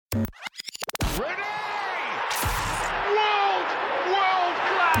World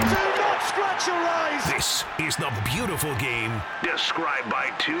class! Do not scratch your eyes! This is the beautiful game described by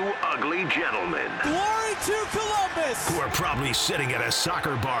two ugly gentlemen. Glory to Columbus! Who are probably sitting at a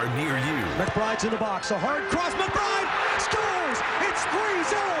soccer bar near you. McBride's in the box, a hard cross, McBride scores! It's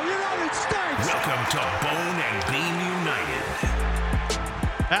 3-0 United States! Welcome to Bone and Beam United.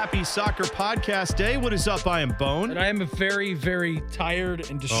 Happy Soccer Podcast Day. What is up? I am Bone. And I am very, very tired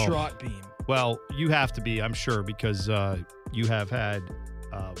and distraught, Beam. Well, you have to be, I'm sure, because you have had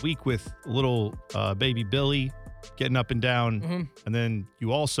a week with little baby Billy getting up and down. Mm-hmm. And then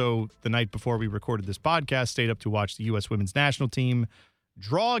you also, the night before we recorded this podcast, stayed up to watch the U.S. women's national team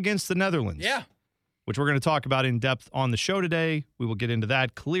draw against the Netherlands. Yeah. Which we're going to talk about in depth on the show today. We will get into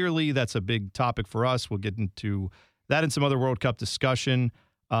that. Clearly, that's a big topic for us. We'll get into that and some other World Cup discussion.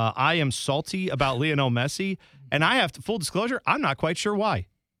 I am salty about Lionel Messi, and I have to, full disclosure, I'm not quite sure why.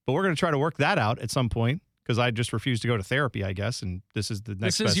 But we're going to try to work that out at some point because I just refuse to go to therapy, I guess, and this is the next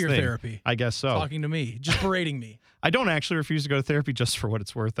best thing. This is your therapy. I guess so. Talking to me, just berating me. I don't actually refuse to go to therapy, just for what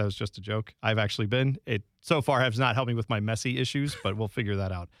it's worth. That was just a joke. I've actually been. It so far has not helped me with my Messi issues, but we'll figure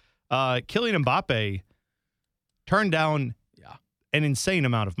that out. Kylian Mbappe turned down an insane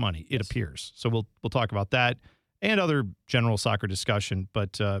amount of money, it appears. So we'll talk about that and other general soccer discussion.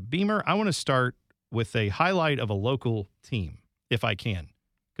 But Beamer, I want to start with a highlight of a local team, if I can.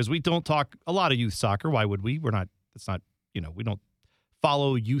 Because we don't talk a lot of youth soccer. Why would we? We're not, it's not, we don't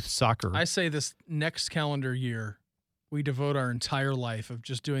follow youth soccer. I say this next calendar year, we devote our entire life of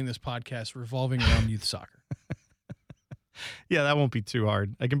just doing this podcast revolving around youth soccer. Yeah, that won't be too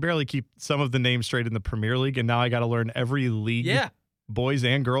hard. I can barely keep some of the names straight in the Premier League, and now I got to learn every league, boys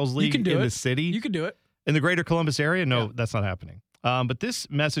and girls league in the city. You can do it. In the greater Columbus area? No, that's not happening. But this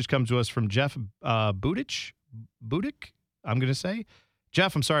message comes to us from Jeff Budic, I'm going to say.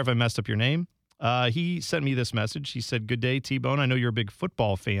 Jeff, I'm sorry if I messed up your name. He sent me this message. He said, "Good day, T-Bone. I know you're a big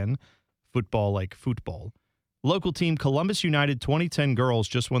football fan. Football like football. Local team Columbus United 2010 girls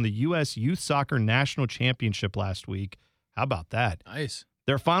just won the U.S. Youth Soccer National Championship last week. How about that? Nice.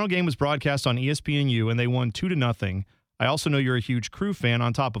 Their final game was broadcast on ESPNU, and they won 2-0. I also know you're a huge Crew fan.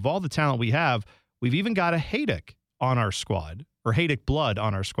 On top of all the talent we have, we've even got a Haydick on our squad, or Haydick blood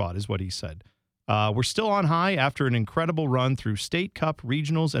on our squad is what he said. We're still on high after an incredible run through State Cup,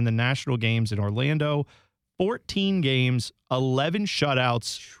 regionals, and the national games in Orlando. 14 games, 11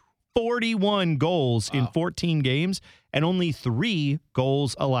 shutouts, 41 goals in 14 games, and only 3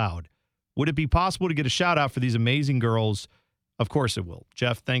 goals allowed. Would it be possible to get a shout-out for these amazing girls? Of course it will.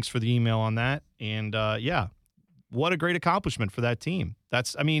 Jeff, thanks for the email on that. And, what a great accomplishment for that team.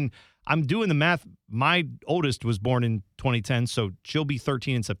 I'm doing the math. My oldest was born in 2010, so she'll be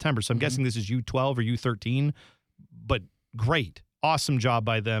 13 in September. So I'm guessing this is U12 or U13. But great. Awesome job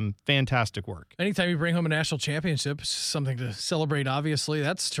by them. Fantastic work. Anytime you bring home a national championship, it's something to celebrate, obviously.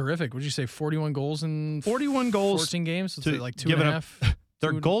 That's terrific. Would you say 41 goals in 14 games? It's like 2.5.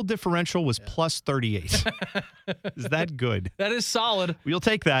 Their goal differential was plus 38. Is that good? That is solid. We'll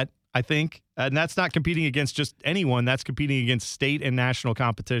take that, I think. And that's not competing against just anyone. That's competing against state and national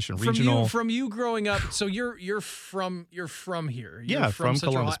competition, regional. From you growing up, so you're from here. You're from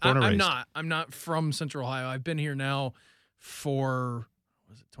Columbus, born and raised. I'm not from Central Ohio. I've been here now for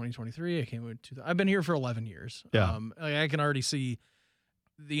 2023? I came with 2000. I've been here for 11 years. Yeah. I can already see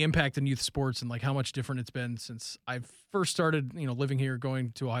the impact in youth sports and like how much different it's been since I first started, living here,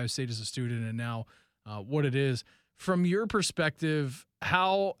 going to Ohio State as a student, and now what it is. From your perspective,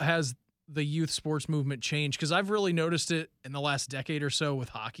 how has the youth sports movement changed? Because I've really noticed it in the last decade or so with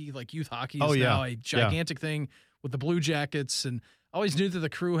hockey. Like youth hockey is now a gigantic thing with the Blue Jackets, and I always knew that the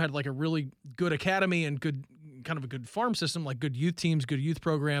Crew had like a really good academy and good kind of a good farm system, like good youth teams, good youth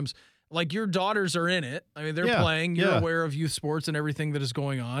programs. Like your daughters are in it. I mean, they're playing. You're aware of youth sports and everything that is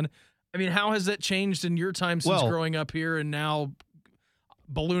going on. I mean, how has that changed in your time since growing up here and now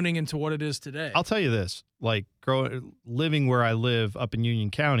ballooning into what it is today? I'll tell you this, like living where I live up in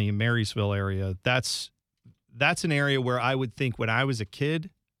Union County, Marysville area, that's an area where I would think when I was a kid,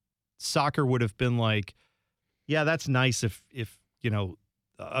 soccer would have been like, yeah, that's nice if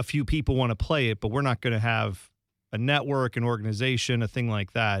a few people want to play it, but we're not going to have a network, an organization, a thing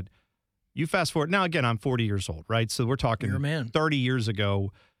like that. You fast forward. Now, again, I'm 40 years old, right? So we're talking 30 years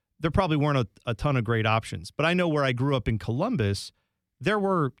ago. There probably weren't a ton of great options. But I know where I grew up in Columbus, there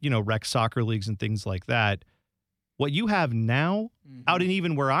were, rec soccer leagues and things like that. What you have now, out in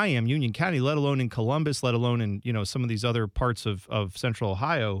even where I am, Union County, let alone in Columbus, let alone in, some of these other parts of Central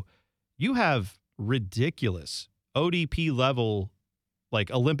Ohio, you have ridiculous ODP level,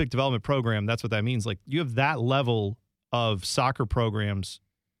 like Olympic development program. That's what that means. Like you have that level of soccer programs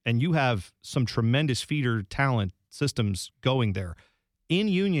and you have some tremendous feeder talent systems going there. In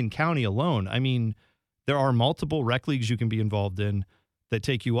Union County alone, I mean, there are multiple rec leagues you can be involved in that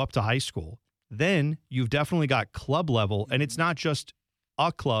take you up to high school. Then you've definitely got club level, and it's not just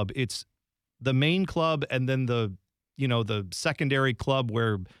a club, it's the main club and then the secondary club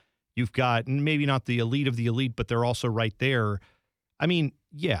where you've got maybe not the elite of the elite, but they're also right there. I mean,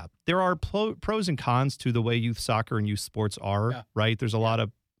 yeah, there are pros and cons to the way youth soccer and youth sports are, right? There's a lot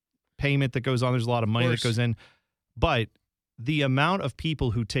of payment that goes on. There's a lot of money that goes in. But the amount of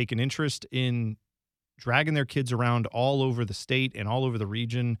people who take an interest in dragging their kids around all over the state and all over the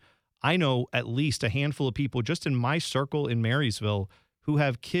region, I know at least a handful of people just in my circle in Marysville who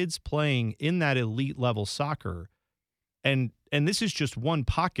have kids playing in that elite level soccer. And this is just one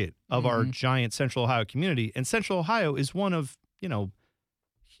pocket of our giant Central Ohio community. And Central Ohio is one of,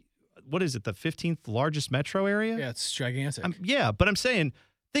 what is it, the 15th largest metro area? Yeah, it's gigantic. But I'm saying,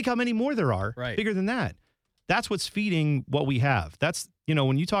 think how many more there are bigger than that. That's what's feeding what we have. That's,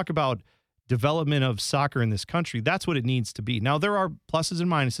 when you talk about development of soccer in this country, that's what it needs to be. Now, there are pluses and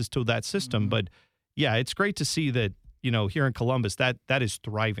minuses to that system, but yeah, it's great to see that, here in Columbus, that is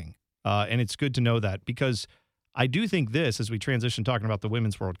thriving. And it's good to know that, because I do think this, as we transition talking about the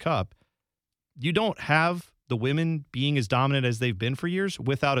Women's World Cup, you don't have the women being as dominant as they've been for years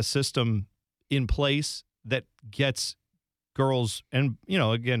without a system in place that gets girls, and,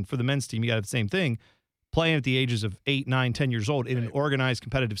 again, for the men's team, you got the same thing, playing at the ages of 8, 9, 10 years old in an organized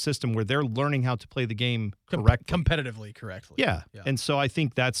competitive system where they're learning how to play the game competitively correctly. Yeah. And so I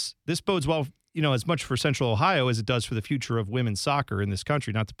think this bodes well, as much for Central Ohio as it does for the future of women's soccer in this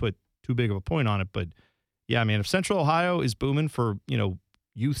country, not to put too big of a point on it, but yeah, man, if Central Ohio is booming for,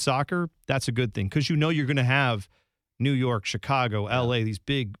 youth soccer, that's a good thing, because you're going to have New York, Chicago, LA, these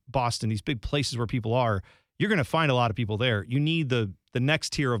big Boston, these big places where people are. You're going to find a lot of people there. You need the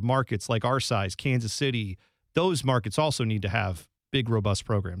next tier of markets like our size, Kansas City. Those markets also need to have big, robust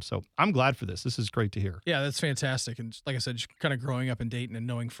programs. So I'm glad for this. This is great to hear. Yeah, that's fantastic. And like I said, just kind of growing up in Dayton and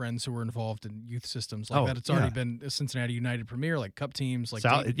knowing friends who were involved in youth systems like that. It's already been a Cincinnati United Premier, like Cup teams. Like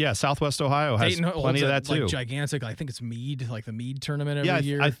Southwest Ohio has plenty of that too. Like gigantic. I think it's Meade, like the Meade tournament every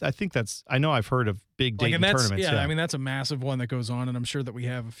year. I think I know I've heard of big Dayton tournaments. Yeah, I mean, that's a massive one that goes on, and I'm sure that we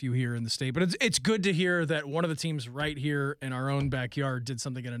have a few here in the state. But it's good to hear that one of the teams right here in our own backyard did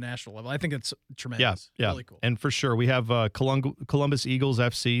something at a national level. I think it's tremendous. Yeah. Really cool. And for sure, we have Columbus Eagles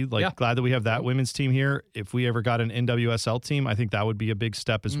FC. Glad that we have that women's team here. If we ever got an NWSL team, I think that would be a big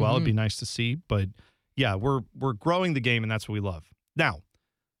step as well. It'd be nice to see. But yeah, we're growing the game, and that's what we love. Now,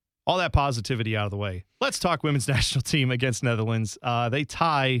 all that positivity out of the way, let's talk women's national team against Netherlands. They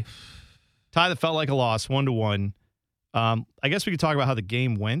tie that felt like a loss, 1-1. I guess we could talk about how the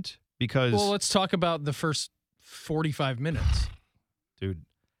game went, because let's talk about the first 45 minutes. Dude,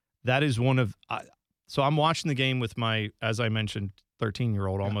 that is one of so I'm watching the game with my, as I mentioned,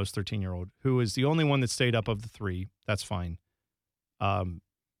 13-year-old, almost 13-year-old, who is the only one that stayed up of the three. That's fine.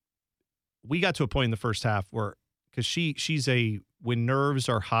 We got to a point in the first half where, because she's when nerves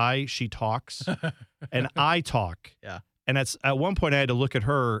are high, she talks, and I talk. Yeah. And at one point I had to look at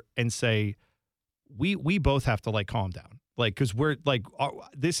her and say, we both have to calm down. Because we're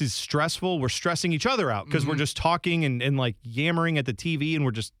this is stressful. We're stressing each other out because we're just talking and yammering at the TV, and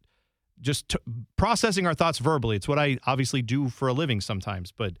we're just processing our thoughts verbally. It's what I obviously do for a living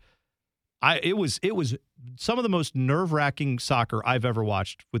sometimes, but it was some of the most nerve-wracking soccer I've ever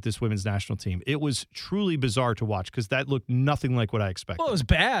watched with this women's national team. It was truly bizarre to watch because that looked nothing like what I expected. Well, it was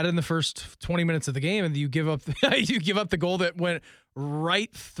bad in the first 20 minutes of the game, and you give up the goal that went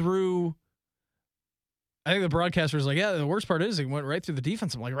right through. I think the broadcaster was like, yeah, the worst part is it went right through the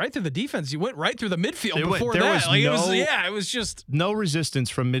defense. I'm like, right through the defense? You went right through the midfield before that. It was just no resistance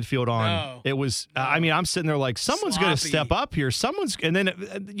from midfield on. No, it was, I mean, I'm sitting there like, someone's going to step up here. And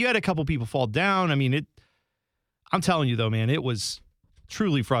then you had a couple people fall down. I mean, I'm telling you though, man, it was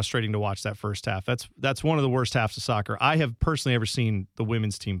truly frustrating to watch that first half. That's one of the worst halves of soccer I have personally ever seen the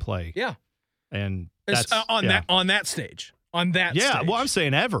women's team play. Yeah. And that's on that stage. On that stage. Well, I'm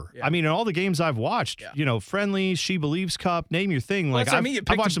saying ever. Yeah. I mean, in all the games I've watched, Friendly, She Believes Cup, name your thing. I've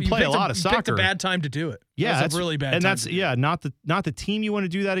watched them play a lot of soccer. You picked a bad time to do it. Yeah, that's a really bad time. And not the team you want to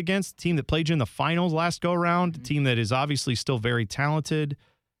do that against. The team that played you in the finals last go around. The team that is obviously still very talented.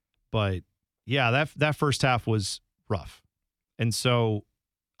 But yeah, that first half was rough. And so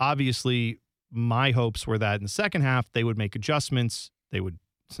obviously my hopes were that in the second half they would make adjustments. They would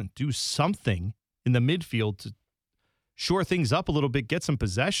do something in the midfield to shore things up a little bit, get some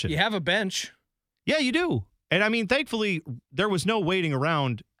possession. You have a bench. Yeah, you do. And I mean, thankfully, there was no waiting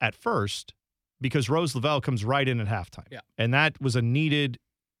around at first because Rose Lavelle comes right in at halftime. Yeah. And that was a needed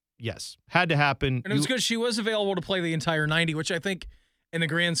yes, had to happen. And it was good. She was available to play the entire 90, which I think in the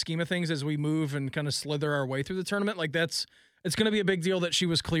grand scheme of things, as we move and kind of slither our way through the tournament, like it's going to be a big deal that she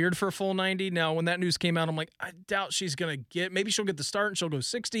was cleared for a full 90. Now, when that news came out, I'm like, I doubt she's going to maybe she'll get the start and she'll go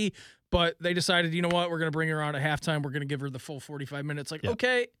 60, but they decided, you know what, we're going to bring her on at halftime. We're going to give her the full 45 minutes. Like,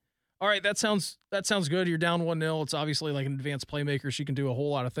 okay, all right, that sounds good. You're down 1-0. It's obviously like an advanced playmaker. She can do a whole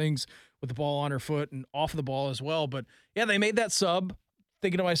lot of things with the ball on her foot and off the ball as well. But yeah, they made that sub,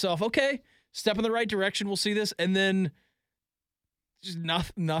 thinking to myself, okay, step in the right direction. We'll see this. And then just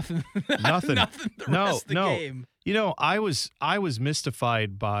nothing the rest of the game. You know, I was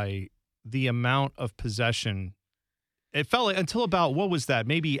mystified by the amount of possession. It felt like until about, what was that?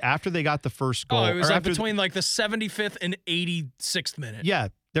 Maybe after they got the first goal. Oh, it was like between like the 75th and 86th minute. Yeah,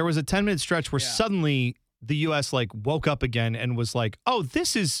 there was a 10-minute stretch where suddenly the U.S. like woke up again and was like, oh,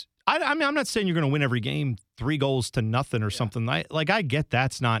 this is. I mean, I'm not saying you're going to win every game 3-0 or something. I get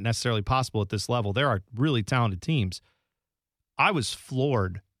that's not necessarily possible at this level. There are really talented teams. I was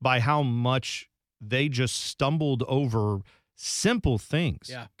floored by how much they just stumbled over simple things.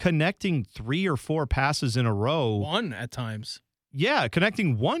 Yeah. Connecting 3 or 4 passes in a row. One at times. Yeah,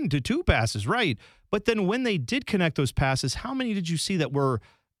 connecting 1 to 2 passes, right. But then when they did connect those passes, how many did you see that were,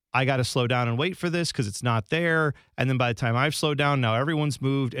 I got to slow down and wait for this because it's not there. And then by the time I've slowed down, now everyone's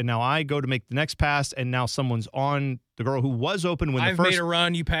moved. And now I go to make the next pass, and now someone's on the girl who was open when I've made a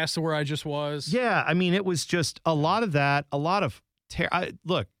run. You passed to where I just was. Yeah, I mean, it was just a lot of that, a lot of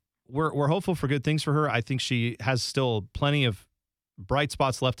look, we're hopeful for good things for her. I think she has still plenty of bright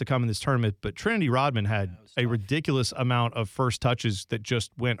spots left to come in this tournament. But Trinity Rodman had a ridiculous amount of first touches that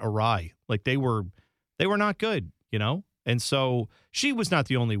just went awry. Like they were not good, you know? And so she was not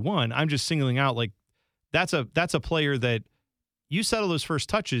the only one. I'm just singling out, like, that's a player that you settle those first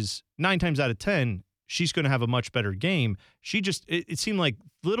touches 9 times out of 10, she's going to have a much better game. She just, it seemed like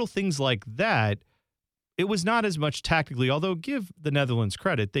little things like that. It was not as much tactically, although give the Netherlands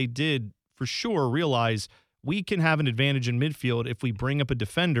credit. They did for sure realize we can have an advantage in midfield if we bring up a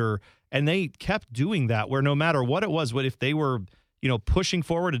defender. And they kept doing that, where no matter what it was, if they were, pushing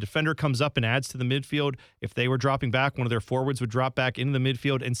forward, a defender comes up and adds to the midfield. If they were dropping back, one of their forwards would drop back into the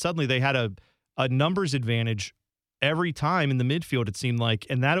midfield. And suddenly they had a numbers advantage every time in the midfield, it seemed like.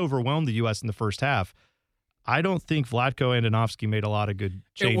 And that overwhelmed the U.S. in the first half. I don't think Vlatko Andonovski made a lot of good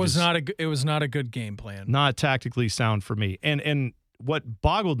changes. It was not a good game plan. Not tactically sound for me. And what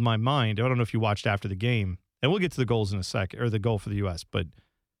boggled my mind, I don't know if you watched after the game, and we'll get to the goals in a second, or the goal for the U.S., but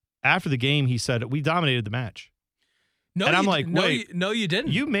after the game, he said, we dominated the match. No, and I'm like, wait. No, you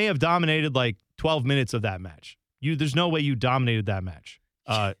didn't. You may have dominated like 12 minutes of that match. There's no way you dominated that match.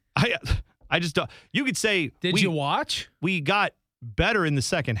 I just don't. You could say. Did you watch? We got better in the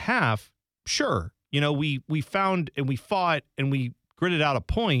second half. Sure. We found and we fought and we gritted out a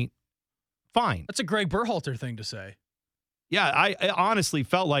point. Fine. That's a Greg Berhalter thing to say. Yeah, I honestly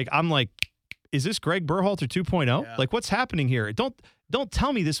felt like, is this Greg Berhalter 2.0? Yeah. Like, what's happening here? Don't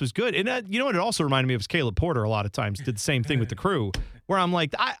tell me this was good. And you know what? It also reminded me of Caleb Porter a lot of times. Did the same thing with the crew, where I'm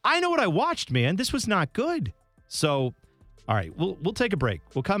like, I know what I watched, man. This was not good. So, all right, we'll take a break.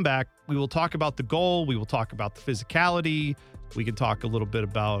 We'll come back. We will talk about the goal. We will talk about the physicality. We can talk a little bit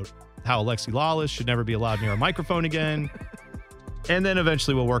about how Alexi Lalas should never be allowed near a microphone again. And then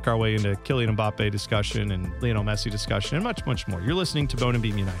eventually we'll work our way into Kylian Mbappe discussion and Lionel Messi discussion and much, much more. You're listening to Bone and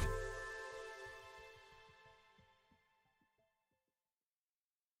Beam United.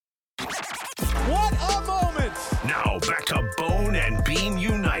 What a moment! Now back to Bone and Beam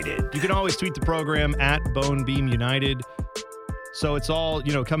United. You can always tweet the program at Bone Beam United. So it's all,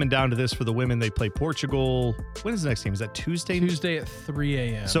 coming down to this for the women. They play Portugal. When is the next game? Is that Tuesday? Tuesday at 3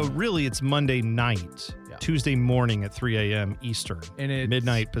 a.m. So really it's Monday night, Tuesday morning at 3 a.m. Eastern, and it's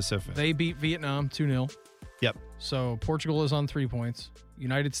midnight Pacific. They beat Vietnam 2-0. Yep. So Portugal is on 3 points.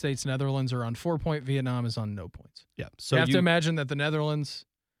 United States, Netherlands are on 4 points. Vietnam is on no points. Yep. So you have to imagine that the Netherlands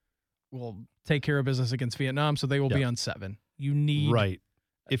will take care of business against Vietnam, so they will be on 7. You need... Right.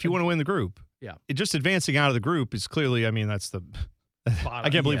 If you want to win the group. Yeah. Just advancing out of the group is clearly, that's the... I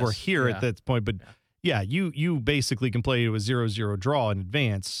can't believe we're here at that point, but you basically can play to a 0-0 draw in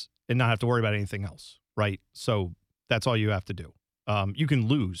advance and not have to worry about anything else, right? So that's all you have to do. You can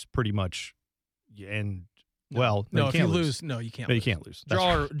lose pretty much, and you if you lose, you can't. No, you can't lose.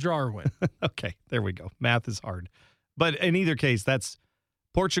 Draw or win. Okay, there we go. Math is hard, but in either case, that's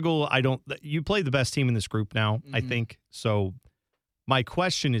Portugal. You play the best team in this group now, I think. So my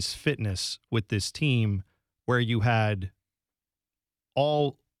question is fitness with this team, where you had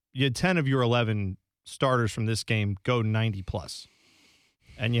 10 of your 11 starters from this game go 90 plus.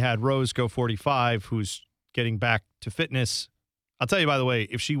 And you had Rose go 45, who's getting back to fitness. I'll tell you, by the way,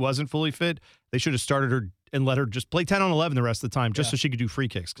 if she wasn't fully fit, they should have started her and let her just play 10 on 11 the rest of the time so she could do free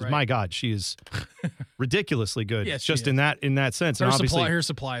kicks. Because, my God, she is ridiculously good just in that sense. Her, and obviously, her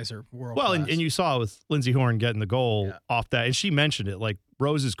supplies are world well, class. and you saw with Lindsey Horan getting the goal off that. And she mentioned it, like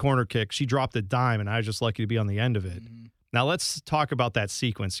Rose's corner kick. She dropped a dime, and I was just lucky to be on the end of it. Mm-hmm. Now, let's talk about that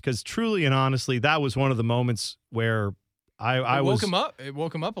sequence because truly and honestly, that was one of the moments where I woke him up. It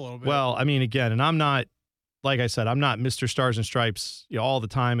woke him up a little bit. Well, I mean, again, and I'm not, like I said, I'm not Mr. Stars and Stripes all the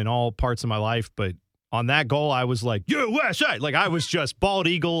time in all parts of my life, but on that goal, I was like, USA! Like, I was just bald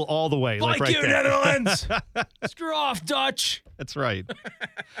eagle all the way. Like right you, there. Netherlands! Screw off, Dutch! That's right.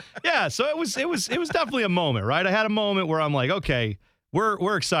 Yeah, so it was definitely a moment, right? I had a moment where I'm like, okay,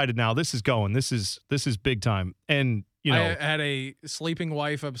 we're excited now. This is going. This is big time. And, you know. I had a sleeping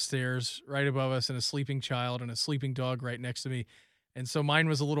wife upstairs right above us and a sleeping child and a sleeping dog right next to me. And so mine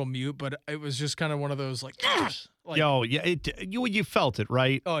was a little mute, but it was just kind of one of those like yo, yeah, you felt it,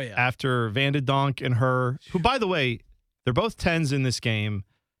 right? Oh, yeah. After Van de Donk and her, who, by the way, they're both 10s in this game.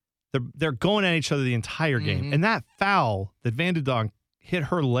 They're going at each other the entire game. Mm-hmm. And that foul that Van de Donk hit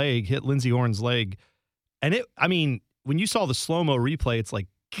Lindsey Horan's leg. And when you saw the slow-mo replay, it's like,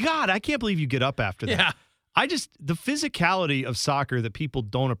 God, I can't believe you get up after that. Yeah. The physicality of soccer that people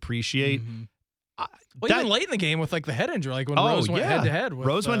don't appreciate. Mm-hmm. Even late in the game with like the head injury, like when Rose went head to head.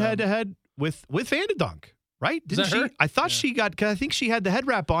 Rose went head to head with Van de Donk, right? Didn't she? Her? I thought she got. Cause I think she had the head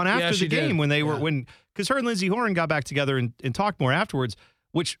wrap on after the game when they were because her and Lindsey Horan got back together and talked more afterwards.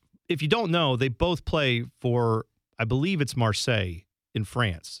 Which, if you don't know, they both play for, I believe it's Marseille in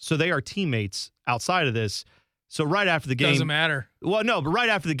France, so they are teammates outside of this. So right after the game, doesn't matter. Well, no, but right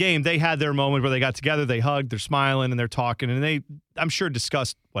after the game, they had their moment where they got together, they hugged, they're smiling, and they're talking, and they, I'm sure,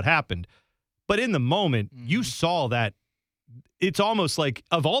 discussed what happened. But in the moment, you saw that it's almost like,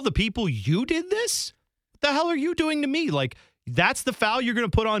 of all the people, you did this? What the hell are you doing to me? Like, that's the foul you're going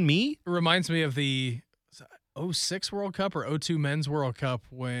to put on me? It reminds me of the 06 World Cup or 02 Men's World Cup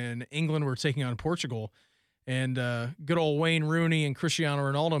when England were taking on Portugal. And good old Wayne Rooney and Cristiano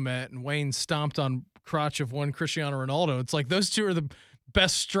Ronaldo met, and Wayne stomped on crotch of one Cristiano Ronaldo. It's like those two are the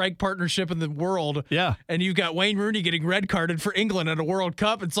best strike partnership in the world. Yeah. And you've got Wayne Rooney getting red carded for England at a World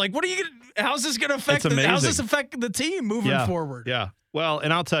Cup. It's like, how's this going to affect how's this affect the team moving forward? Yeah. Well,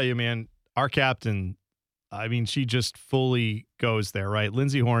 and I'll tell you, man, our captain, I mean, she just fully goes there, right?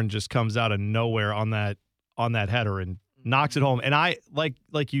 Lindsey Horan just comes out of nowhere on that header and knocks it home. And I, like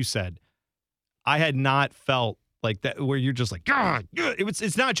you said, I had not felt like that where you're just like, God,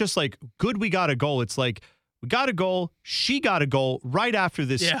 it's not just like, good, we got a goal. It's like, we got a goal. She got a goal right after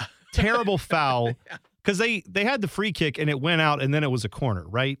this terrible foul because they had the free kick and it went out and then it was a corner,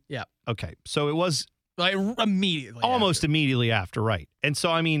 right? Yeah. Okay. So it was like immediately, almost immediately after, right? And so,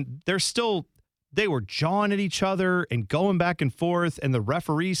 I mean, they were jawing at each other and going back and forth, and the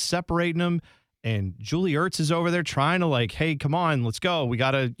referees separating them. And Julie Ertz is over there trying to like, hey, come on, let's go. We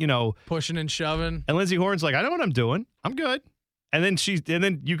got to, pushing and shoving. And Lindsey Horan's like, I know what I'm doing. I'm good. And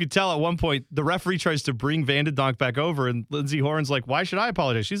then you could tell at one point the referee tries to bring Van de Donk back over, and Lindsey Horan's like, why should I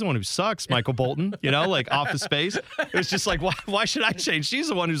apologize? She's the one who sucks, Michael Bolton, like off the space. It's just like, why should I change? She's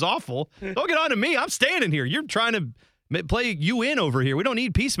the one who's awful. Don't get on to me. I'm standing here. You're trying to play you in over here. We don't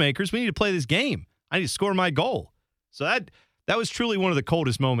need peacemakers. We need to play this game. I need to score my goal. So that was truly one of the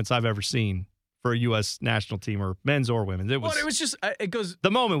coldest moments I've ever seen for a U.S. national team, or men's or women's. It was just, it goes.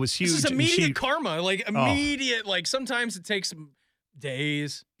 The moment was huge. This is immediate karma. Like immediate, like sometimes it takes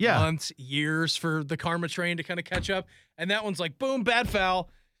days, months, years for the karma train to kind of catch up. And that one's like, boom, bad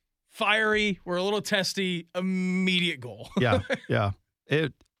foul, fiery, we're a little testy, immediate goal. Yeah.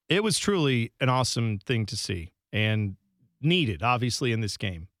 It was truly an awesome thing to see and needed, obviously, in this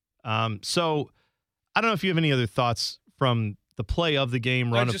game. So I don't know if you have any other thoughts from the play of the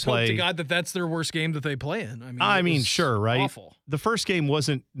game, run of play. I just hope to God that that's their worst game that they play in. I mean, sure, right? Awful. The first game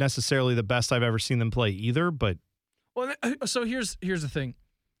wasn't necessarily the best I've ever seen them play either, but. Well, so here's the thing.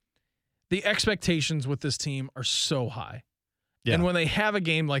 The expectations with this team are so high. Yeah. And when they have a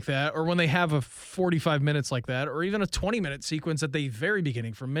game like that, or when they have a 45 minutes like that, or even a 20-minute sequence at the very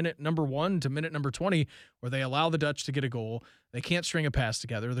beginning, from minute number 1 to minute number 20, where they allow the Dutch to get a goal, they can't string a pass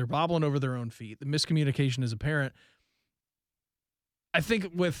together, they're bobbling over their own feet, the miscommunication is apparent. I think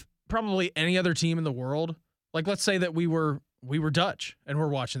with probably any other team in the world, like let's say that we were Dutch and we're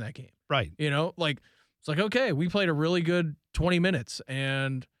watching that game. Right. It's like, okay, we played a really good 20 minutes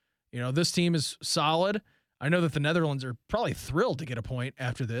and, this team is solid. I know that the Netherlands are probably thrilled to get a point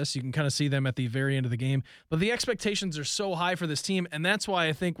after this. You can kind of see them at the very end of the game. But the expectations are so high for this team, and that's why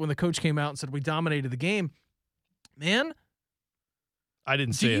I think when the coach came out and said we dominated the game, man. I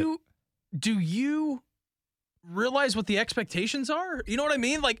didn't see it. Do you realize what the expectations are? You know what I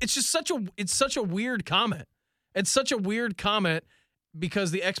mean? Like, it's such a weird comment. It's such a weird comment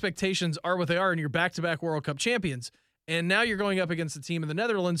because the expectations are what they are, and you're back-to-back World Cup champions. And now you're going up against a team in the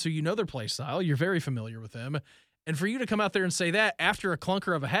Netherlands who you know their play style. You're very familiar with them. And for you to come out there and say that after a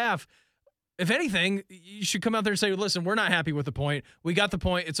clunker of a half, if anything, you should come out there and say, listen, we're not happy with the point. We got the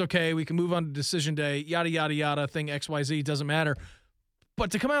point. It's okay. We can move on to decision day, yada, yada, yada, thing XYZ, doesn't matter.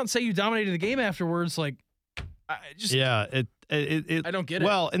 But to come out and say you dominated the game afterwards, like, I don't get it.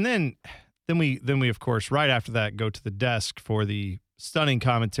 Well, and then we of course right after that go to the desk for the stunning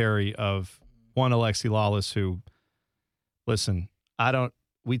commentary of one Alexi Lalas, who, listen,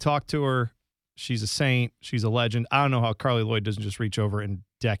 we talked to her. She's a saint. She's a legend. I don't know how Carly Lloyd doesn't just reach over and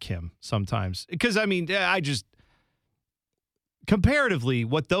deck him sometimes. Because, I mean, comparatively,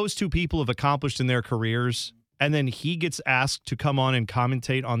 what those two people have accomplished in their careers, and then he gets asked to come on and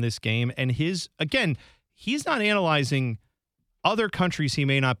commentate on this game, and he's not analyzing other countries he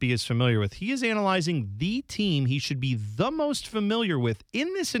may not be as familiar with. He is analyzing the team he should be the most familiar with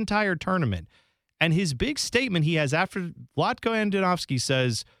in this entire tournament. And his big statement he has after Vlatko Andonovski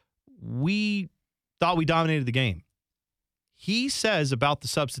says, we thought we dominated the game. He says about the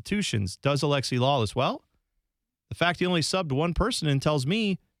substitutions, does Alexi Lalas, well, the fact he only subbed one person and tells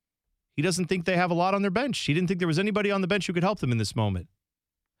me he doesn't think they have a lot on their bench. He didn't think there was anybody on the bench who could help them in this moment.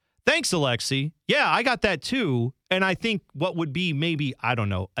 Thanks, Alexi. Yeah, I got that too. And I think what would be maybe, I don't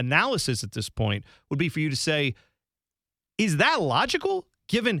know, analysis at this point would be for you to say, is that logical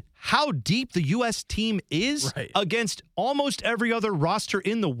given how deep the U.S. team is against almost every other roster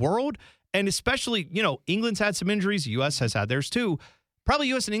in the world? And especially, England's had some injuries. The U.S. has had theirs too. Probably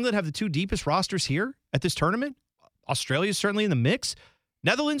U.S. and England have the two deepest rosters here at this tournament. Australia's certainly in the mix.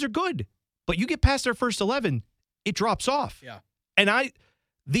 Netherlands are good. But you get past their first 11, it drops off. Yeah. And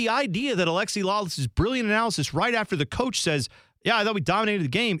the idea that Alexi Lalas' brilliant analysis right after the coach says, yeah, I thought we dominated the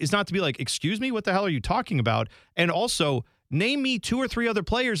game, is not to be like, excuse me, what the hell are you talking about? And also, name me 2 or 3 other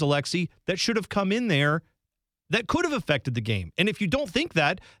players, Alexi, that should have come in there that could have affected the game. And if you don't think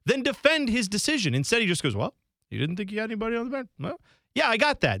that, then defend his decision. Instead, he just goes, well, you didn't think you had anybody on the bench? Well, yeah, I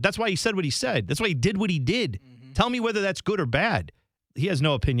got that. That's why he said what he said. That's why he did what he did. Mm-hmm. Tell me whether that's good or bad. He has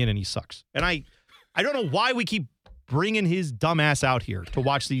no opinion and he sucks. And I don't know why we keep bringing his dumb ass out here to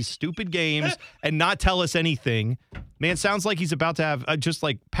watch these stupid games and not tell us anything. Man, sounds like he's about to have just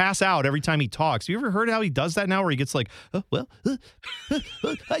like pass out every time he talks. You ever heard how he does that now where he gets like,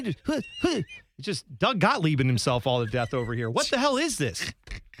 just Doug Gottliebing himself all to death over here. What the hell is this?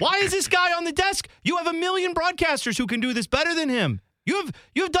 Why is this guy on the desk? You have a million broadcasters who can do this better than him. You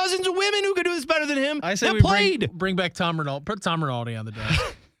have dozens of women who can do this better than him. I say that we played. Bring back Tom Rinaldi. Put Tom Rinaldi on the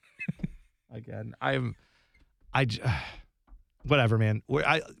desk. Again, whatever, man.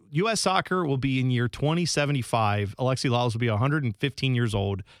 U.S. soccer will be in year 2075. Alexi Lalas will be 115 years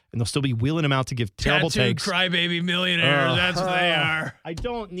old, and they'll still be wheeling him out to give terrible takes. Crybaby millionaires. That's what they are. I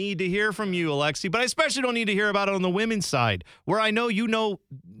don't need to hear from you, Alexi, but I especially don't need to hear about it on the women's side, where I know you know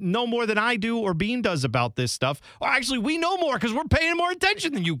more than I do or Bean does about this stuff. Or actually, we know more because we're paying more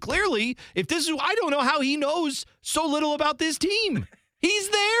attention than you. Clearly, I don't know how he knows so little about this team. He's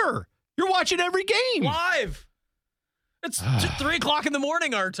there. You're watching every game live. It's 3 o'clock in the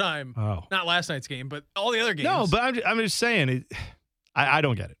morning our time. Oh. Not last night's game, but all the other games. No, but I'm just saying, I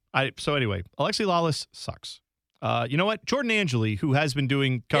don't get it. So anyway, Alexi Lalas sucks. You know what? Jordan Angeli, who has been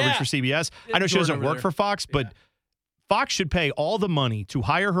doing coverage for CBS, I know she doesn't work for Fox, but Fox should pay all the money to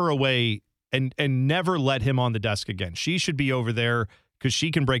hire her away and never let him on the desk again. She should be over there because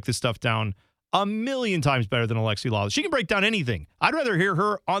she can break this stuff down a million times better than Alexi Lalas. She can break down anything. I'd rather hear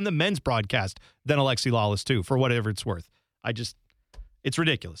her on the men's broadcast than Alexi Lalas, too, for whatever it's worth. It's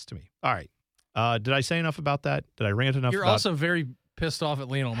ridiculous to me. All right. Did I say enough about that? Did I rant enough? You're also very pissed off at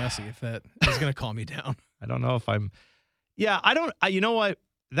Lionel Messi, if that is going to calm you down. I don't know if I'm. Yeah, you know what?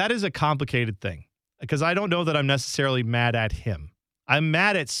 That is a complicated thing because I don't know that I'm necessarily mad at him. I'm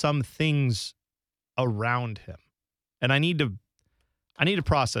mad at some things around him. And I need to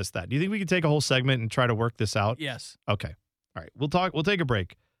process that. Do you think we could take a whole segment and try to work this out? Yes. Okay. All right. We'll take a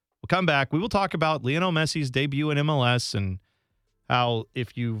break. We'll come back. We will talk about Lionel Messi's debut in MLS and how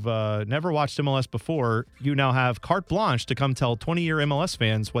if you've never watched MLS before, you now have carte blanche to come tell 20-year MLS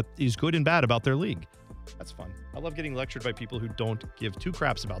fans what is good and bad about their league. That's fun. I love getting lectured by people who don't give two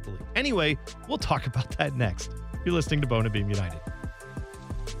craps about the league. Anyway, we'll talk about that next. You're listening to Bone and Beam United.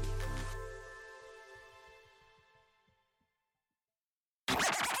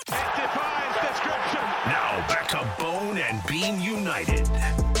 Now back to Bone and Beam United.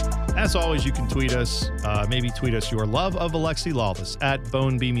 As always, you can tweet us. Maybe tweet us your love of Alexi Lalas at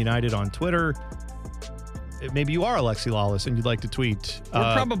Bone Beam United on Twitter. maybe you are Alexi Lalas and you'd like to tweet.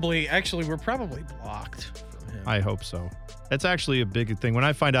 We're probably blocked from him. I hope so. That's actually a big thing. When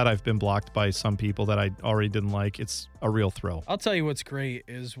I find out I've been blocked by some people that I already didn't like, it's a real thrill. I'll tell you what's great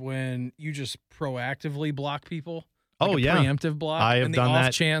is when you just proactively block people. Like preemptive block. I have and done the off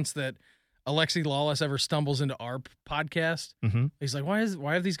that. chance that Alexi Lalas ever stumbles into our podcast, he's like,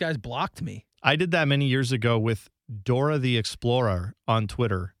 why have these guys blocked me? I did that many years ago with Dora the Explorer on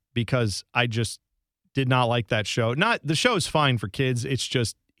Twitter because I just did not like that show. The show is fine for kids. It's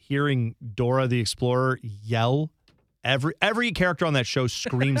just hearing Dora the Explorer yell. Every character on that show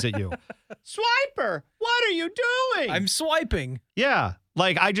screams at you. Swiper, what are you doing? I'm swiping. Yeah.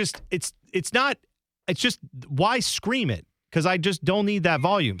 Like it's just why scream it? Because I just don't need that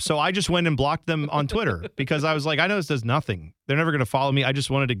volume. So I just went and blocked them on Twitter because I was like, I know this does nothing. They're never going to follow me. I just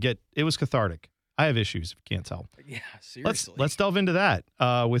wanted to it was cathartic. I have issues, if you can't tell. Yeah, seriously. Let's delve into that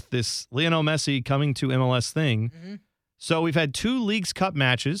with this Lionel Messi coming to MLS thing. Mm-hmm. So we've had 2 Leagues Cup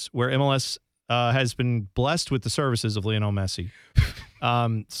matches where MLS has been blessed with the services of Lionel Messi.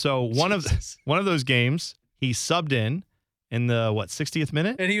 So one of those games, he subbed in the 60th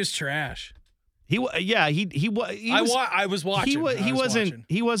minute, and he was trash. I was watching.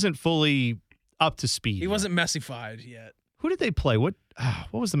 He wasn't fully up to speed. He wasn't Messified yet. Who did they play? What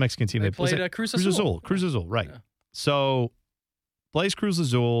was the Mexican team? They played Cruz Azul. Cruz Azul, right. Yeah. So plays Cruz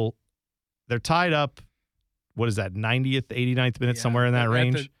Azul. They're tied up. What is that, 90th, 89th minute, somewhere in that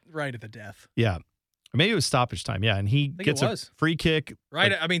range? Right at the death. Yeah. Or maybe it was stoppage time. Yeah, and he gets a free kick.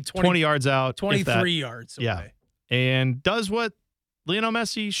 Right, like 20 yards out. 23 yards away. Yeah. And does what Lionel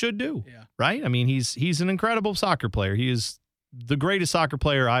Messi should do. Yeah. Right? I mean, he's an incredible soccer player. He is the greatest soccer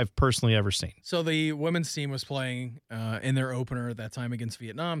player I've personally ever seen. So the women's team was playing in their opener at that time against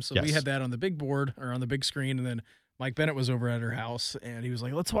Vietnam. So we had that on the big board or on the big screen, and then Mike Bennett was over at her house, and he was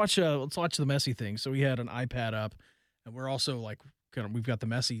like, "Let's watch the Messi thing." So we had an iPad up, and we're also like, we've got the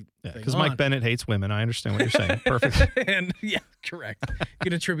Messi thing because Mike Bennett hates women. I understand what you're saying. Perfect. And yeah, correct. You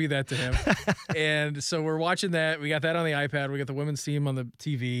can attribute that to him. And so we're watching that. We got that on the iPad. We got the women's team on the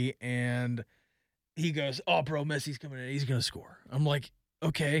TV, and he goes, "Oh, bro, Messi's coming in. He's going to score." I'm like,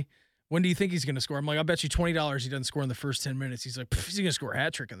 "Okay. When do you think he's going to score?" I'm like, "I'll bet you $20 he doesn't score in the first 10 minutes." He's like, "He's going to score a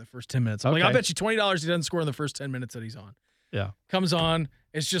hat trick in the first 10 minutes." I'm like, "I'll bet you $20 he doesn't score in the first 10 minutes that he's on." Yeah. Comes on.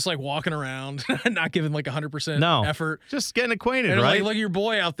 It's just like walking around, not giving like 100% effort. Just getting acquainted, and right? Like, look at your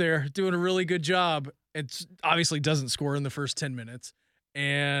boy out there doing a really good job. It obviously doesn't score in the first 10 minutes.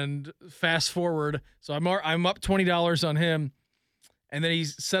 And fast forward, so I'm up $20 on him. And then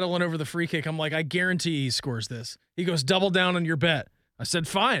he's settling over the free kick. I'm like, I guarantee he scores this. He goes, double down on your bet. I said,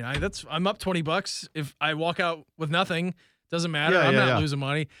 fine. I'm up $20. If I walk out with nothing, doesn't matter. I'm not losing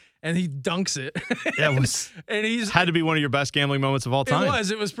money. And he dunks it. That was and he's had to be one of your best gambling moments of all time.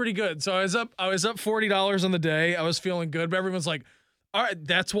 It was pretty good. So I was up $40 on the day. I was feeling good, but everyone's like, all right,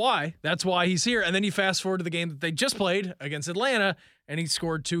 that's why he's here. And then you fast forward to the game that they just played against Atlanta, and he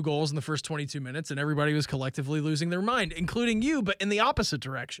scored 2 goals in the first 22 minutes, and everybody was collectively losing their mind, including you, but in the opposite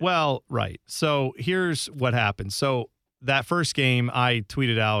direction. Well, right. So here's what happened. So that first game I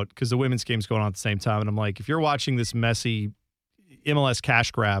tweeted out because the women's game's going on at the same time, and I'm like, if you're watching this Messi MLS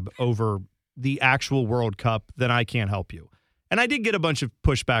cash grab over the actual World Cup, then I can't help you. And I did get a bunch of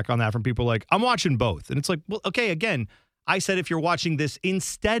pushback on that from people like, I'm watching both. And it's like, well, okay, again, I said if you're watching this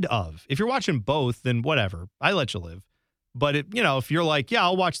instead of. If you're watching both, then whatever. I let you live. But, if you're like, yeah,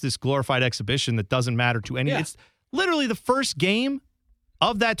 I'll watch this glorified exhibition that doesn't matter to any. It's literally the first game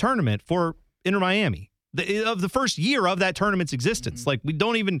of that tournament for Inter Miami. Of the first year of that tournament's existence. Like, we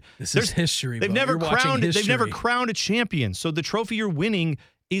don't even. This is history. They've never crowned a champion. So the trophy you're winning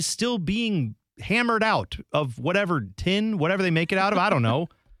is still being hammered out of whatever tin, whatever they make it out of. I don't know.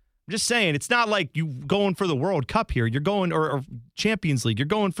 I'm just saying, it's not like you going for the World Cup here. You're going or Champions League. You're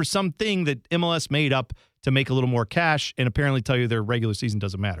going for something that MLS made up to make a little more cash and apparently tell you their regular season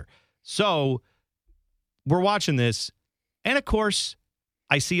doesn't matter. So we're watching this, and of course,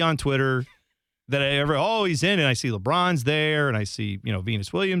 I see on Twitter that he's in, and I see LeBron's there, and I see,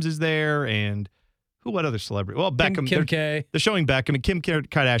 Venus Williams is there, and what other celebrity? Well, Beckham. Kim K. They're showing Beckham and Kim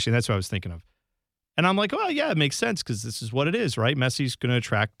Kardashian. That's what I was thinking of. And I'm like, well, yeah, it makes sense because this is what it is, right? Messi's going to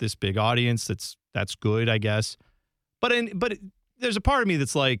attract this big audience. That's good, I guess. But there's a part of me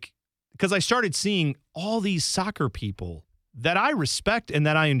that's like, because I started seeing all these soccer people that I respect and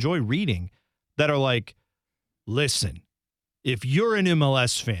that I enjoy reading that are like, listen, if you're an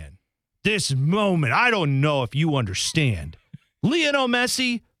MLS fan, this moment, I don't know if you understand. Lionel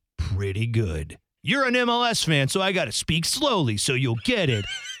Messi, pretty good. You're an MLS fan, so I got to speak slowly so you'll get it.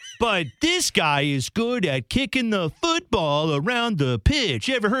 But this guy is good at kicking the football around the pitch.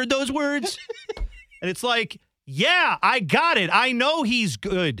 You ever heard those words? And it's like, yeah, I got it. I know he's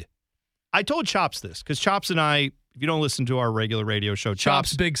good. I told Chops this because Chops and I, if you don't listen to our regular radio show,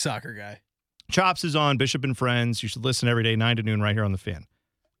 Chops, big soccer guy. Chops is on Bishop and Friends. You should listen every day, 9 to noon, right here on The Fan.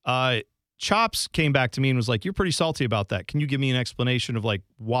 Chops came back to me and was like, you're pretty salty about that. Can you give me an explanation of like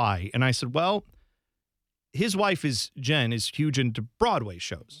why? And I said, well, his wife Jen is huge into Broadway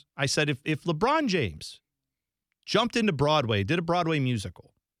shows. I said, if LeBron James jumped into Broadway, did a Broadway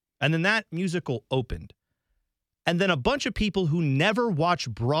musical, and then that musical opened, and then a bunch of people who never watch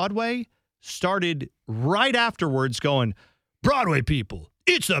Broadway started right afterwards going, Broadway people,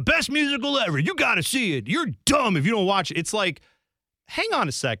 it's the best musical ever. You got to see it. You're dumb if you don't watch it. It's like, hang on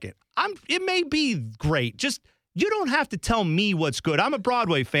a second. It may be great. Just, you don't have to tell me what's good. I'm a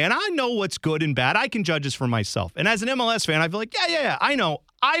Broadway fan. I know what's good and bad. I can judge this for myself. And as an MLS fan, I feel like, yeah, I know.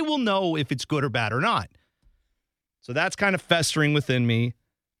 I will know if it's good or bad or not. So that's kind of festering within me.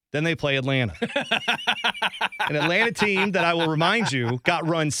 Then they play Atlanta. An Atlanta team that I will remind you got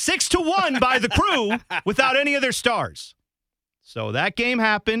run 6-1 by the Crew without any of their stars. So that game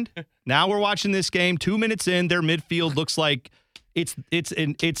happened. Now we're watching this game. 2 minutes in, their midfield looks like it's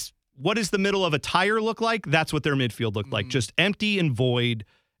what does the middle of a tire look like? That's what their midfield looked like. Just empty and void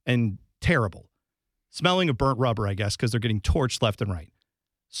and terrible. Smelling of burnt rubber, I guess, because they're getting torched left and right.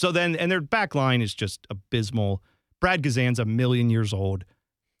 So then, and their back line is just abysmal. Brad Gazan's a million years old.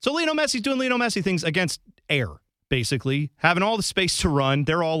 So Lionel Messi's doing Lionel Messi things against air, basically. Having all the space to run.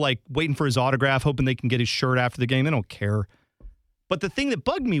 They're all like waiting for his autograph, hoping they can get his shirt after the game. They don't care. But the thing that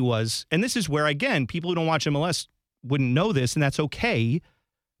bugged me was, and this is where, again, people who don't watch MLS wouldn't know this, and that's okay,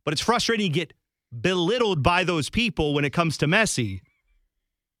 but it's frustrating to get belittled by those people when it comes to Messi.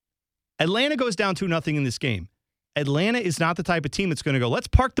 Atlanta goes down 2-0 in this game. Atlanta is not the type of team that's going to go, let's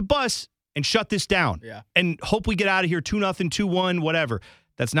park the bus and shut this down and hope we get out of here 2-0, 2-1, whatever.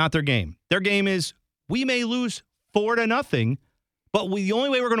 That's not their game. Their game is, we may lose 4-0, but the only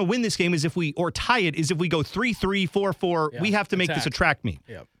way we're going to win this game is or tie it, is if we go 3-3, 4-4. Yeah, we have to make this a track meet.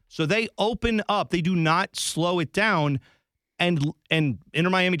 Yep. So they open up. They do not slow it down. And Inter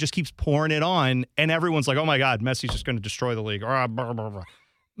Miami just keeps pouring it on. And everyone's like, oh, my God, Messi's just going to destroy the league.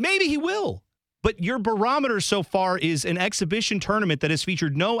 Maybe he will. But your barometer so far is an exhibition tournament that has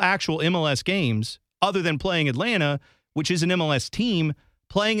featured no actual MLS games other than playing Atlanta, which is an MLS team,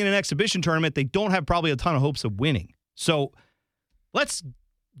 playing in an exhibition tournament they don't have probably a ton of hopes of winning. So let's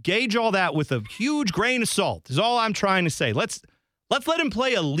gauge all that with a huge grain of salt is all I'm trying to say. Let's let him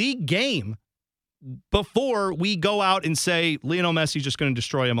play a league game before we go out and say Lionel Messi's just going to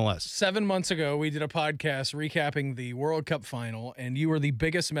destroy MLS. 7 months ago, we did a podcast recapping the World Cup final, and you were the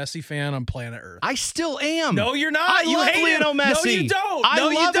biggest Messi fan on planet Earth. I still am. No, you're not. I you love hate Lionel him. Messi. No, you don't. I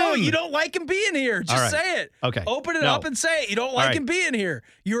love you don't. him. You don't like him being here. Just say it. Okay. Open it up and say it. You don't like him being here.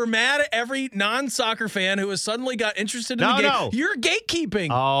 You were mad at every non-soccer fan who has suddenly got interested in the game. No. You're gatekeeping.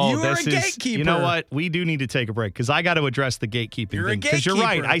 Oh, you are a gatekeeper. You know what? We do need to take a break because I got to address the gatekeeping thing. Because you're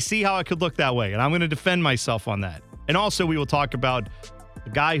right. I see how it could look that way, and I'm going to defend myself on that. And also, we will talk about the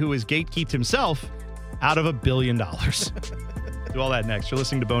guy who has gatekeeped himself out of $1 billion. Do all that next. You're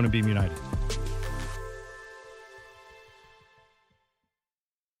listening to Bone and Beam United.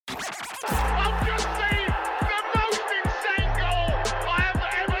 I've just seen the most insane goal I have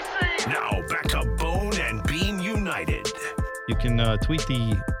ever seen. Now back to Bone and Beam United. You can tweet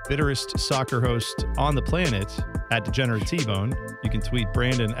the bitterest soccer host on the planet at Degenerate T-Bone. You can tweet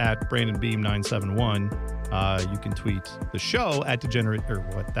Brandon at BrandonBeam971. You can tweet the show at Degenerate, or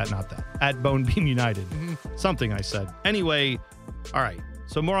what, at Bone Beam United. Something I said. Anyway, all right.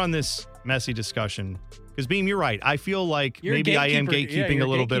 So more on this Messi discussion. Because, Beam, you're right. I feel like maybe I am gatekeeping a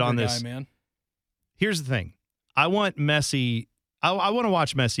little bit on this. Guy, man. Here's the thing. I want Messi, I want to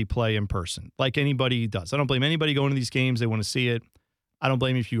watch Messi play in person, like anybody does. I don't blame anybody going to these games. They want to see it. I don't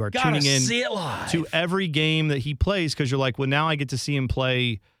blame you if you are tuning in to every game that he plays because you're like, well, now I get to see him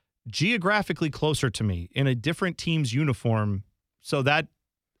play geographically closer to me in a different team's uniform. So that,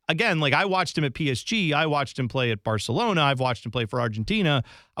 again, like I watched him at PSG. I watched him play at Barcelona. I've watched him play for Argentina.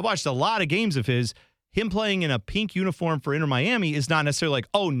 I've watched a lot of games of his. Him playing in a pink uniform for Inter Miami is not necessarily like,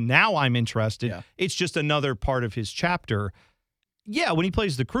 oh, now I'm interested. Yeah. It's just another part of his chapter. Yeah, when he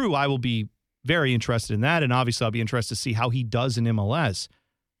plays the Crew, I will be very interested in that. And obviously, I'll be interested to see how he does in MLS.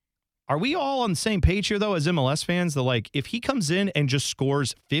 Are we all on the same page here, though, as MLS fans? That, like, if he comes in and just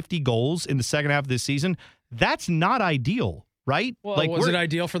scores 50 goals in the second half of this season, that's not ideal, right? Well, like, was it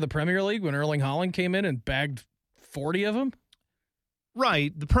ideal for the Premier League when Erling Haaland came in and bagged 40 of them?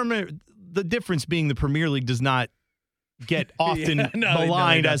 Right. The difference being the Premier League does not get often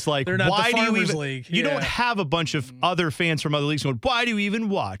maligned as like, they're not why the do you Farmers even? League. You don't Yeah. have a bunch of other fans from other leagues going, why do you even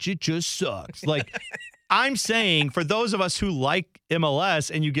watch? It just sucks. Like, I'm saying for those of us who like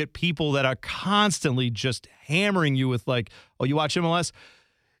MLS and you get people that are constantly just hammering you with like, oh, you watch MLS?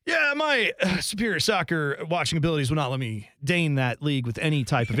 Yeah, my superior soccer watching abilities will not let me deign that league with any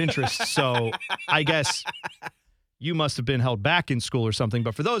type of interest. So I guess you must have been held back in school or something.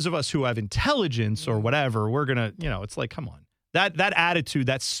 But for those of us who have intelligence or whatever, we're going to, it's like, come on. That attitude,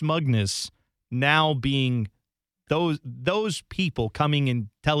 that smugness now being those people coming and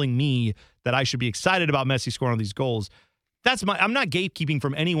telling me that I should be excited about Messi scoring all these goals. I'm not gatekeeping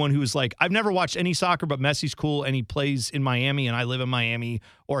from anyone who's like, I've never watched any soccer, but Messi's cool and he plays in Miami and I live in Miami,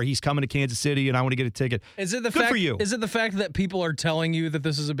 or he's coming to Kansas City and I want to get a ticket. Is it the Good fact? for you. Is it the fact that people are telling you that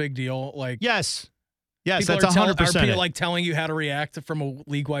this is a big deal? Like, Yes, people that's are 100%. Are people like telling you how to react from a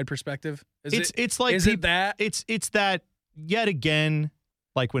league-wide perspective? It's like is it that? It's that yet again,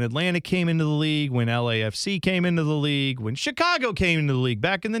 like when Atlanta came into the league, when LAFC came into the league, when Chicago came into the league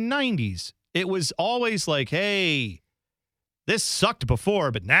back in the 90s. It was always like, hey, this sucked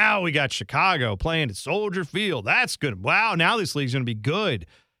before, but now we got Chicago playing at Soldier Field. That's good. Wow, now this league's going to be good.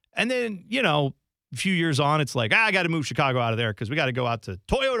 And then, a few years on, it's like, I got to move Chicago out of there because we got to go out to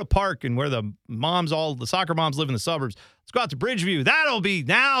Toyota Park and where the soccer moms live in the suburbs. Let's go out to Bridgeview.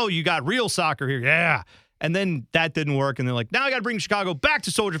 Now you got real soccer here. Yeah. And then that didn't work. And they're like, now I got to bring Chicago back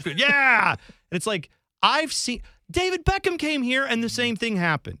to Soldier Field. Yeah. And it's like, I've seen David Beckham came here and the same thing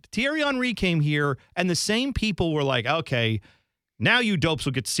happened. Thierry Henry came here and the same people were like, okay, now you dopes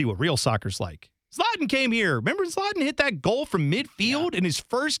will get to see what real soccer's like. Zlatan came here. Remember Zlatan hit that goal from midfield in his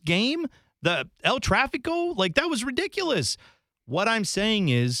first game? The El Traffic goal? Like, that was ridiculous. What I'm saying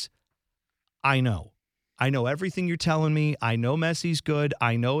is, I know everything you're telling me. I know Messi's good.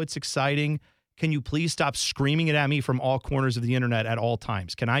 I know it's exciting. Can you please stop screaming it at me from all corners of the internet at all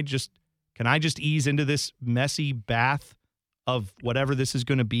times? Can I just ease into this messy bath of whatever this is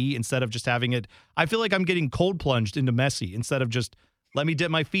going to be instead of just having it? I feel like I'm getting cold plunged into Messi instead of just let me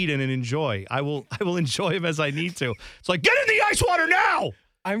dip my feet in and enjoy. I will enjoy him as I need to. It's like, get in the ice water now.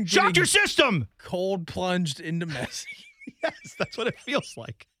 Shock your system. Cold plunged into Messi. Yes, that's what it feels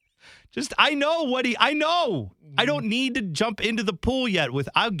like. Just, I know. I don't need to jump into the pool yet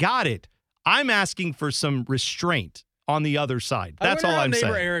I got it. I'm asking for some restraint on the other side. That's all I'm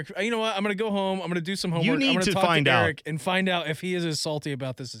saying. Eric, you know what? I'm going to go home. I'm going to do some homework. You need I'm gonna to talk find to out. Eric and find out if he is as salty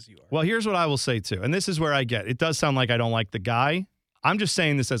about this as you are. Well, here's what I will say, too. And this is where I get it. It does sound like I don't like the guy. I'm just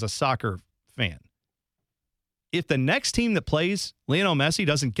saying this as a soccer fan. If the next team that plays Lionel Messi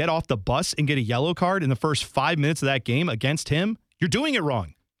doesn't get off the bus and get a yellow card in the first 5 minutes of that game against him, you're doing it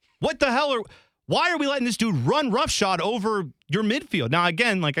wrong. What the hell why are we letting this dude run roughshod over your midfield? Now,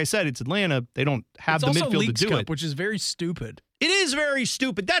 again, like I said, it's Atlanta. They don't have the midfield Leagues to do Cup, it. which is very stupid. It is very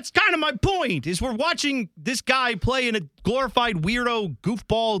stupid. That's kind of my point, is we're watching this guy play in a glorified weirdo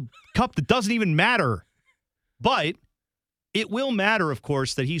goofball cup that doesn't even matter. But it will matter, of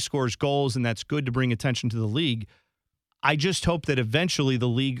course, that he scores goals, and that's good to bring attention to the league. I just hope that eventually the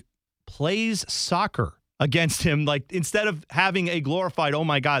league plays soccer against him. Like, instead of having a glorified, oh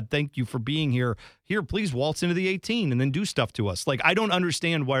my God, thank you for being here. Here, please waltz into the 18 and then do stuff to us. Like, I don't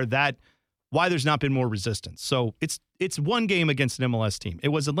understand why there's not been more resistance. So it's one game against an MLS team. It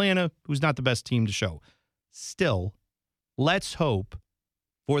was Atlanta, who's not the best team to show. Still, let's hope,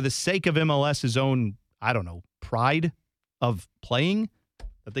 for the sake of MLS's own, pride of playing,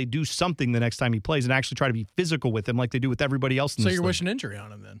 that they do something the next time he plays and actually try to be physical with him like they do with everybody else in So this you're league. wishing injury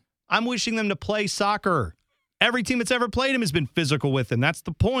on him then? I'm wishing them to play soccer. Every team that's ever played him has been physical with him. That's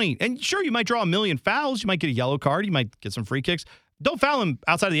the point. And sure, you might draw a million fouls. You might get a yellow card. You might get some free kicks. Don't foul him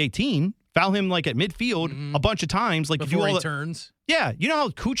outside of the 18. Foul him like at midfield a bunch of times. Like Before you he turns. Yeah. You know how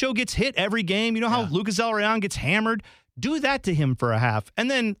Cucho gets hit every game? You know how Lucas Elrayan gets hammered? Do that to him for a half. And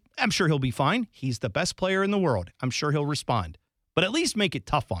then I'm sure he'll be fine. He's the best player in the world. I'm sure he'll respond. But at least make it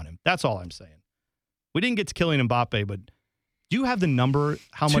tough on him. That's all I'm saying. We didn't get to Kylian Mbappe, but do you have the number?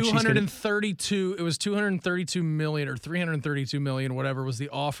 How much? 232. It was 232 million or 332 million, whatever was the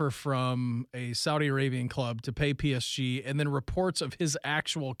offer from a Saudi Arabian club to pay PSG, and then reports of his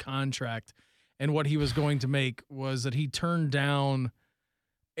actual contract and what he was going to make was that he turned down.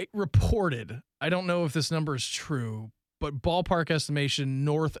 It reported. I don't know if this number is true, but ballpark estimation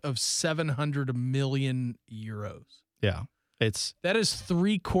north of 700 million euros. Yeah. That is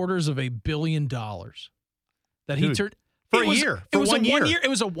 $750 million that he turned for a year. For 1 year. It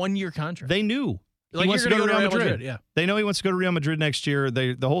was a 1 year contract. They knew Like he wants to go to Real Madrid. Yeah. They know he wants to go to Real Madrid next year.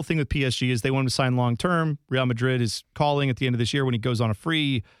 The whole thing with PSG is they want him to sign long term. Real Madrid is calling at the end of this year when he goes on a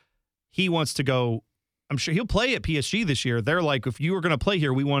free. He wants to go I'm sure he'll play at PSG this year. They're like, if you were going to play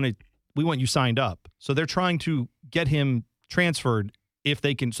here, we want you signed up. So they're trying to get him transferred so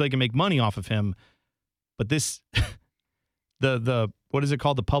they can make money off of him. But this, the what is it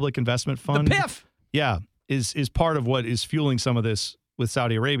called? The Public Investment Fund? The PIF. Yeah, is part of what is fueling some of this with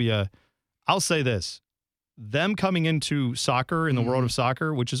Saudi Arabia. I'll say this. Them coming into soccer in the world of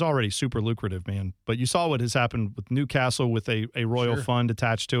soccer, which is already super lucrative, man. But you saw what has happened with Newcastle with a royal fund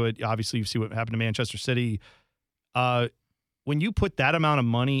attached to it. Obviously, you see what happened to Manchester City. When you put that amount of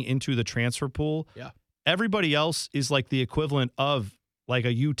money into the transfer pool, everybody else is like the equivalent of like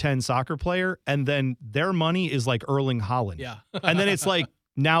a U10 soccer player, and then their money is like Erling Haaland. Yeah. And then it's like,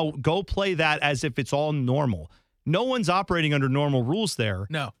 now go play that as if it's all normal. No one's operating under normal rules there.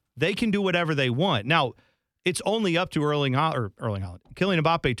 No. They can do whatever they want. Now, it's only up to Kylian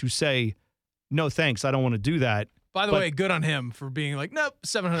Mbappe to say, no, thanks, I don't want to do that. By the way, good on him for being like, nope,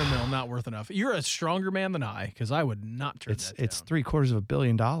 $700 million, not worth enough. You're a stronger man than I, because I would not turn that down. It's $750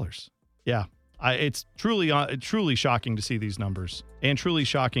 million. Yeah. It's truly shocking to see these numbers, and truly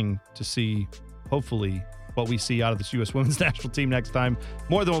shocking to see, hopefully, what we see out of this U.S. women's national team next time,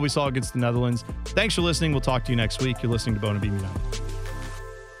 more than what we saw against the Netherlands. Thanks for listening. We'll talk to you next week. You're listening to Bone and Beam United.